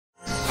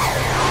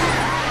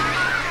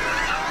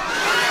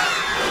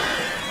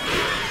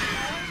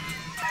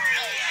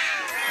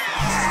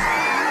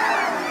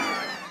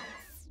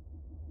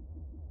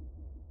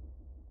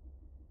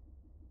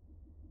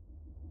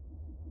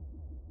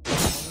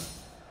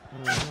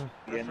The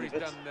referee's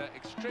done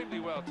extremely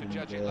well to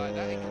judge it like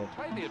that. He can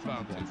play the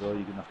advantage. You're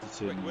going to have to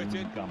turn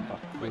quick-witted, back.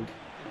 Quick in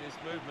his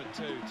movement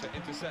too to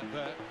intercept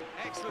there.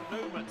 Excellent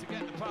movement to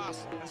get the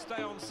pass and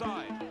stay on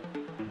side.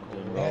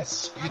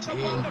 Yes, That's a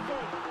wonderful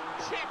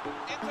chip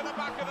into the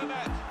back of the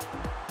net.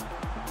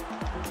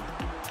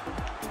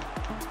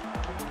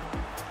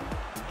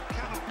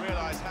 Cannot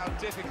realise how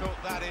difficult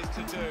that is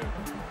to do.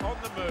 On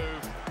the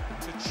move,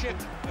 to chip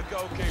the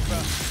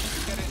goalkeeper,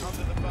 to get it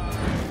under the bar.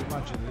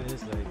 Imagine it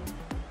is like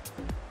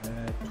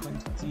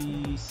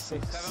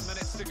 26. 7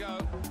 minutes to go.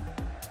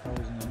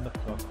 1,000 on the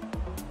clock.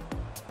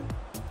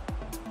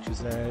 Which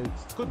is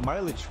it's good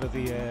mileage for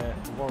the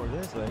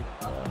Warriors, like.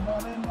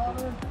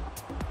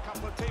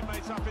 Couple of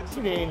teammates up in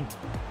support.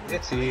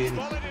 It's in.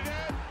 Volleyed it in.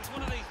 He's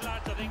one of these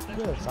lads, I think,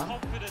 that's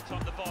confident on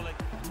the volley.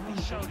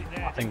 He showed it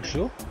there. I think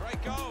so.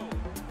 Great goal.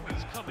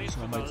 He's come in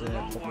from a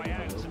long way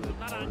out, and from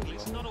that angle,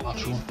 it's not always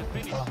That's easy to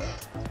finish.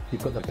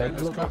 You've got the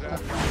backlog after.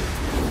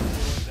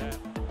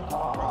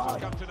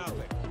 Crosses come to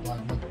nothing.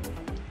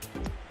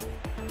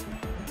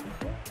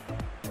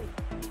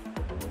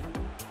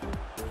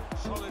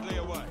 Solidly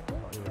away.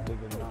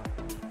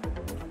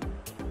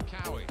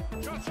 Cowie.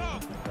 Shots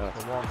off. It's a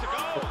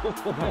goal.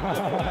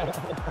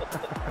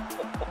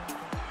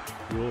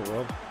 You're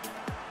Rob.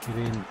 Get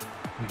in.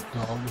 You've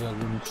got all the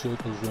running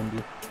circles around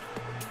you.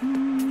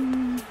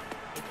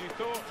 If you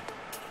thought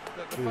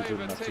that the We were doing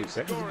favoured that 2 team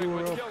seconds scoring ago,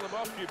 would Rob. kill them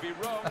off, you'd be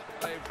wrong.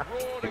 They've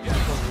roared again.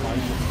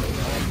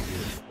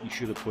 You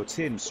should have put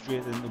him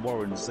straight into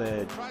Warren's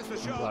Tries the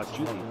shot. last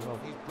duty,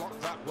 He's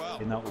blocked that well.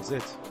 and that was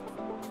it.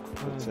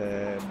 But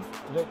The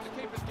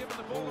keeper's given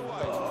the ball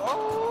away.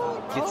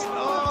 it's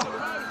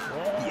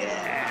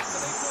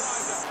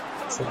yes.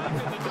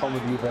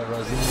 Comedy of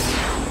errors.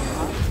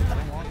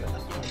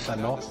 They're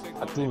not.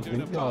 I don't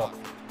think they are.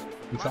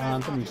 In fact,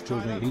 Anthony's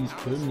told me he's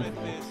permanent.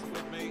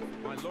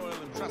 My loyal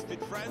and trusted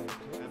friend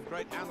and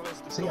great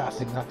analyst. See, I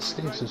think that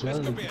stinks as well.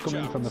 They come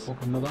in from the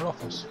fucking another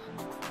office.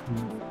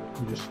 And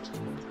just.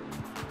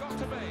 Got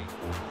to be.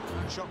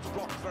 And shots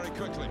blocked very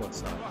quickly.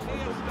 What's that? Well, he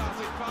has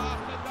started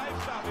fast and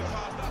they've started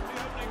fast. That's the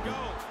opening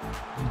goal.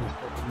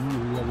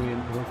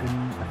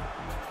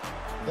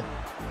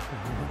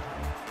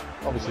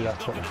 Obviously,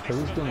 that's what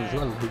Phil's done as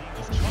well.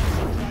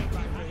 Concentrate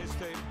back for his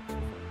team.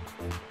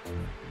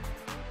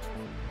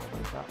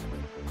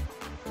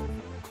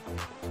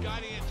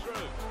 Guiding it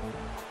through.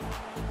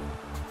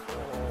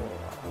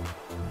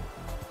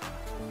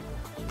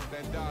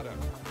 Dendado.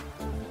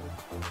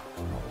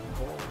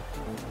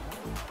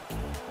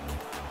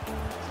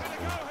 It's going to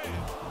go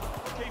here.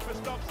 The keeper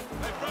stops.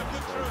 They've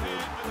broken through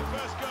here with the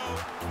first goal.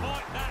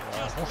 Might that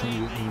just That's be the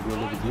opening goal of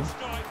the final game.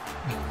 strike?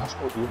 That's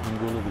what the opening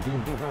goal of the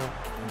game.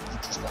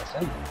 Just like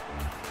that.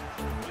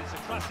 It's a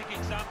classic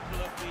example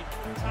of the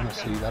I'm gonna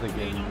see that attacker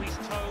being again. on his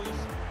toes,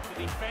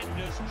 the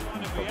defenders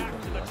trying to react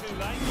to the too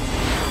late.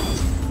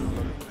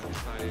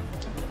 Excited.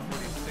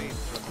 Brilliant scene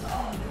from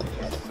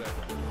this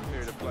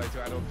period of play to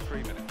add on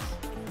 3 minutes.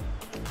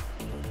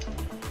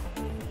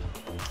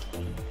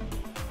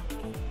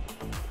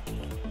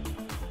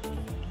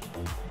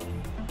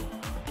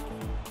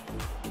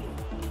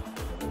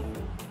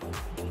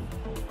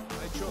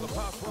 Made sure the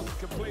pass wasn't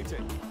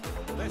completed.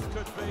 This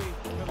could be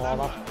the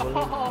leveler. That's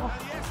brilliant. And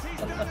yes,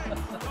 he's done it.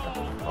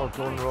 Well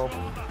done, Rob. The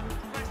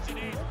question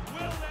is,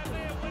 will there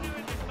be a winner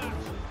in this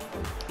match?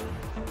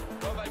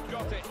 Well, they've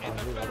got it in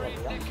the very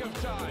nick of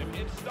time,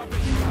 in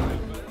stoppage time,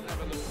 but it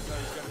never looks as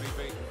though he's going to be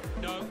beaten.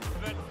 No,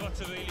 bread and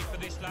butter really for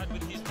this lad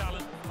with his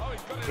talent. Oh,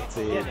 he's got it It's off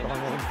the in. line.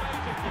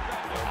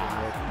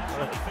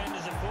 The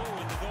defenders are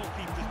forward, the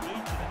goalkeeper's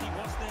bleated, and he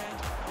was there.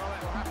 Well,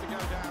 it'll have to go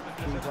down as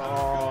a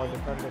Oh,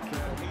 defender.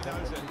 defender, He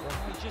knows it.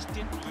 He just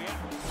didn't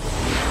react.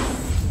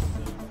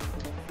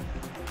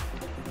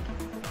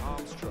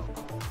 Armstrong.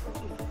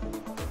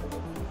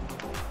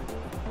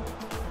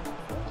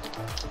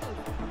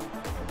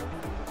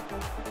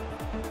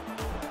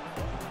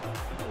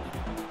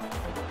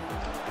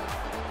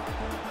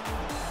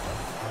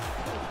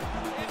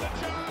 Here's a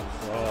chance.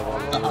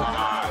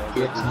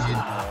 Gets in.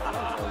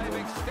 They've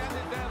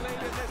extended their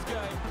lead in this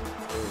game.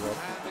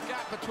 And the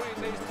gap between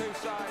these two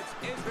sides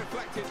is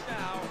reflected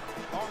now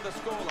on the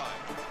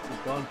scoreline.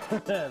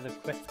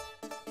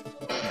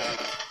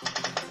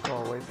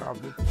 Oh, wait,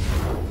 probably. In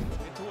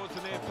towards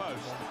the near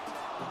post.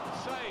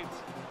 Saved,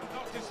 but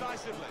not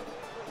decisively.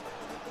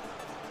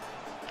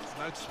 It's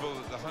noticeable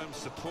that the home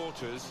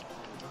supporters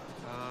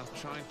are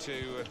trying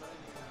to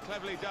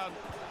cleverly done.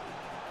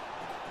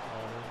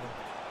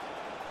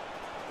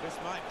 This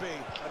might be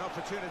an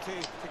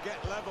opportunity to get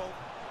level.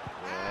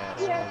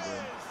 Yes!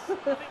 I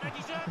think they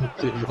deserve that.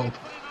 Good Put Rob. in on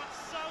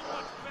so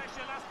much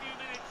pressure last few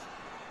minutes.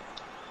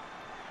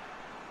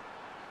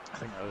 I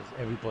think that was,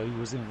 everybody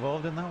was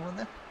involved in that one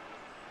then.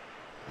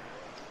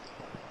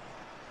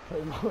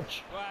 Pretty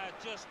much. Well,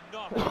 just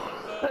not a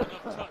firm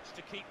enough touch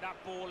to keep that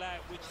ball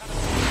out, which had a...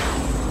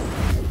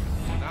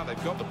 Now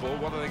they've got the ball,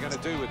 what are they going to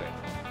do with it?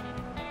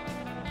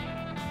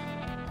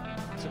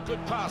 It's a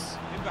good pass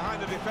in behind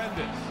the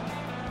defenders.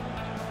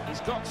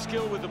 He's got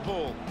skill with the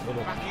ball.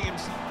 Backing him.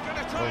 Going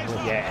to try his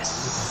luck.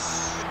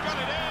 Yes. He's got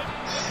it in.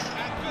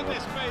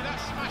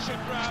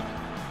 possession grab.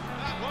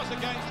 That was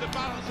against the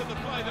balance of the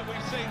play that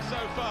we've seen so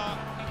far.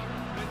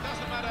 It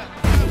doesn't matter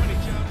how many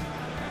chances.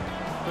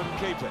 Couldn't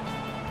keep it.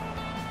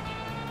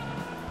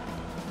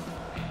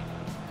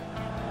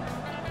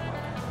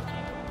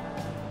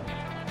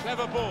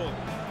 Clever ball.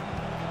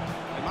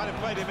 They might have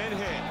played him in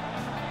here.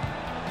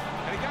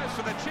 And he goes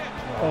for the chip.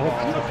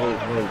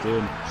 Well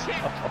done.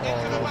 Chip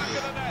into the back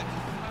of the net.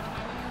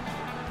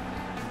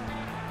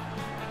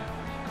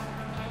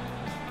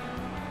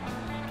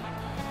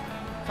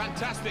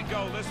 Fantastic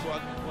goal, this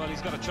one. Well,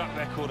 he's got a track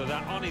record of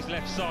that. On his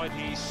left side,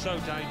 he's so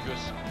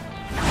dangerous.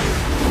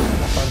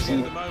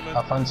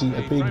 I fancy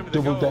a big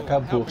double-decker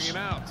bus,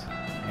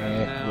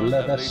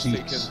 leather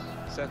seats,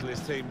 Settle his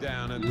team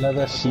down and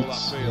leather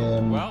seats,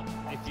 Well,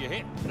 if you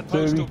hit the 30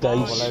 postal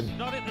bar, days,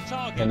 not hit the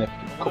target. and a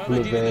couple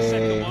of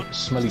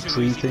smelly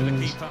tree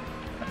things.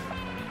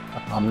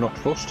 I'm not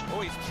fussed. oh,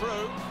 he's through.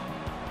 And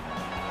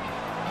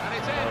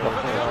it's in for the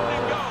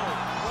opening goal.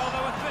 Well,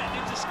 they were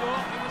threatening to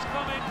score. It was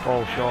coming.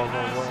 Oh, Sean,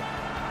 no way.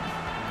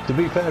 To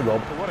be fair,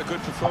 Rob, But what a good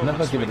I've performance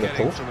never given we're it a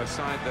getting thought. from a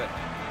side that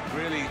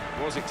really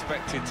was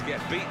expected to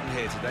get beaten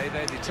here today.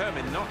 They're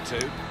determined not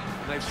to,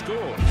 and they've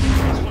scored.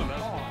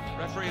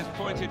 Referee has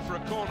pointed for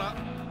a corner.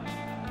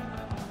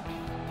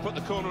 Put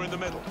the corner in the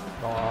middle.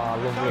 Oh, I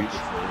love Coach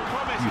it.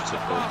 promised a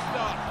fast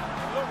start.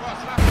 Look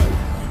what's happened.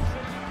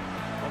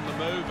 On the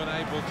move and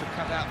able to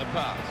cut out the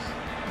pass.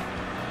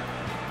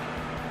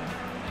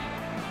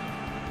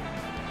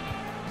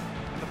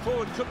 And the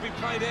forward could be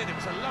played in. It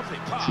was a lovely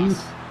pass. Jeez.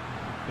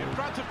 In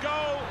front of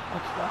goal.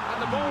 And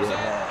the ball's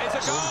in. It's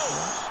a goal.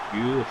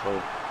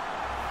 Beautiful.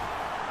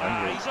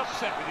 He's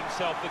upset with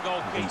himself, the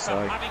goalkeeper,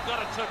 Inside. having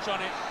got a touch on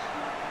it.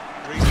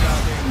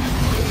 Restarting.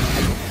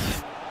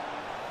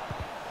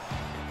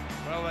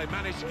 Well, they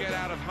managed to get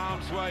out of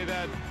harm's way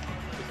then,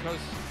 because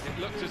it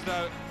looked as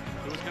though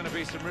there was going to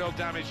be some real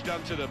damage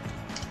done to them.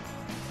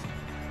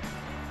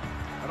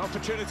 An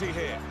opportunity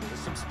here. There's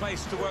some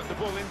space to work the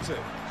ball into.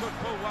 Could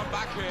pull one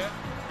back here.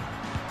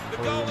 The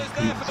goal is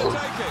there for the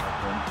taking.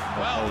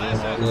 Well, there's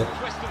a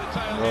twist of the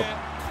tail here.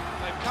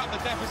 They've cut the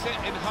deficit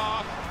in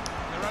half.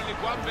 They're only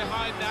one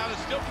behind now.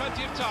 There's still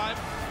plenty of time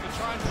to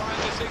try and find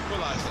this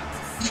equaliser.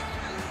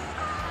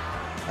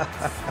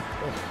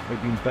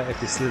 We've been better if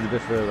they slid a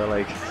bit further,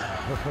 like.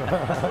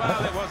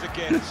 Well, it was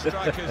again.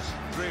 Strikers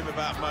dream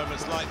about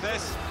moments like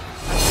this.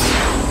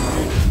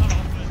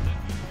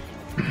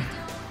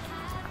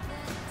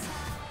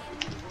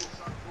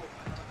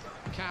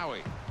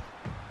 Cowie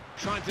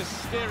trying to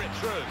steer it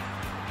through.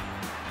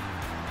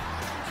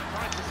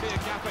 Trying to see a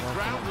gap at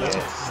ground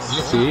level.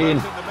 Yes, in. In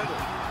the middle.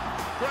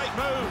 Great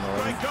move,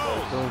 great goal.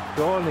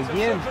 Going It's a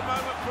again. super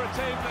moment for a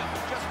team that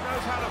just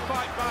knows how to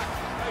fight back.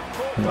 They've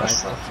fought back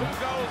from 2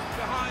 goals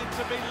behind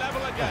to be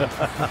level again.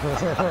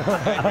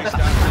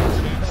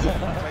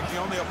 Taking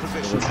on the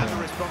opposition and the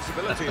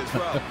responsibility as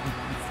well.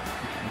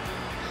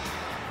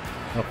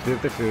 Not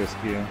the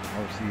first game,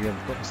 obviously you've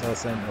got yourself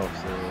sent off,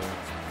 so...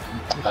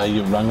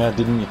 You rang her,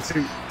 didn't you?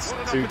 Two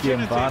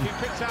game ban. He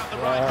picks out the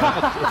right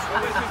pass.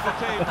 Well, this is the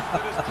team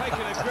that has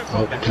taken a grip on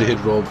the Played,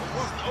 game. Rob. It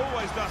wasn't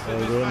always thus in Well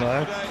this done, match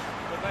lads. today,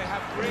 but they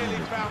have really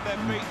found their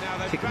feet now.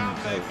 They've Kicking found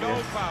their themselves,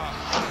 goal power.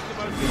 That's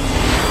the most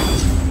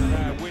important.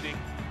 They're winning.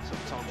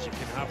 Sometimes you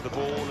can have the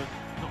ball and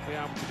not be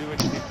able to do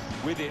anything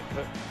with it,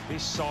 but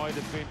this side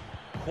have been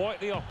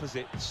quite the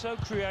opposite. So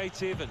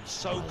creative and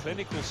so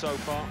clinical so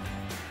far.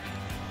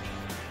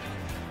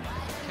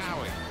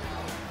 Cowie.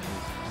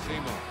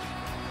 Seymour.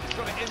 He's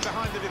got it in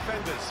behind the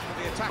defenders for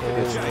the attack of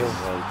the chase.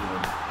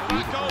 And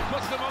that goal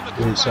puts them on the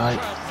comeback Inside.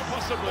 trail,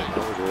 possibly. That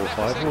was all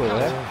five, Deficit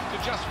wasn't it? cut to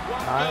just one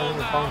I goal was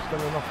now.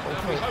 bouncing enough.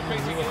 They'll be hoping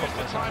to use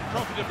the time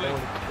profitably.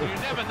 You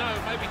never know,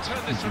 maybe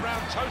turn this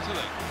around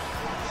totally.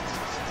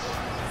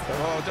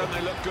 Oh, don't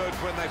they look good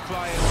when they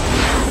fly in?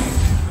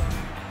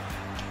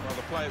 Well,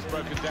 the player's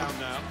broken down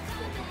now.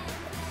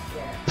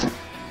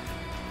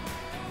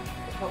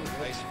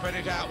 They spread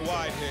it out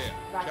wide here.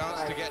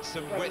 Chance to get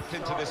some width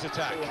into this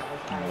attack. Oh,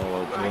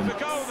 well Looking done. for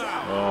goal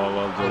now. Oh,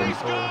 well And he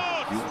done.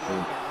 scored!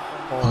 Beautiful.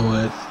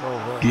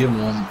 Game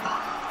on.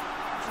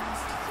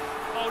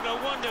 Oh, no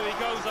wonder he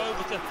goes over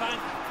to thank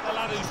the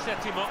lad who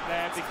set him up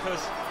there,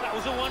 because that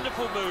was a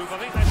wonderful move. I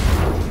think that's...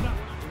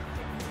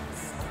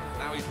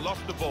 Now he's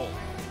lost the ball.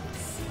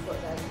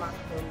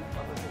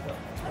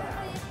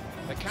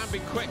 They can be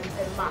quick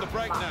on the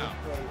break now.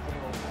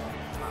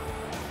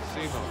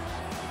 Seymour.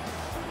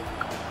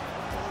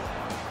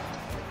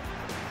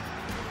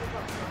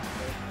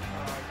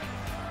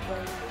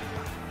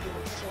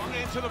 Swung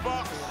into the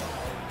box.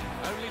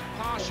 Only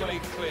partially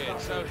cleared,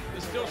 so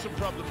there's still some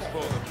problems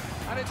for them.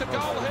 And it's a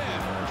goal here.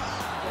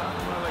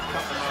 Well, they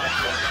cut them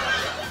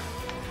off.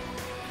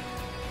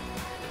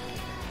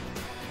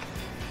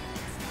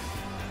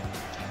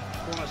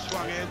 Corner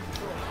swung in.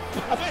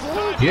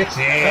 Get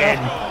in!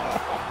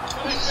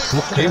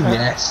 Fucking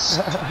yes!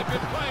 They've been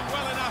playing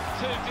well enough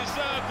to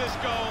deserve this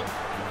goal.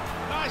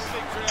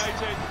 Nicely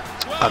created.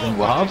 Well I think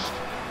we have. finished,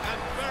 and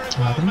very I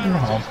well think we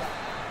merited. have.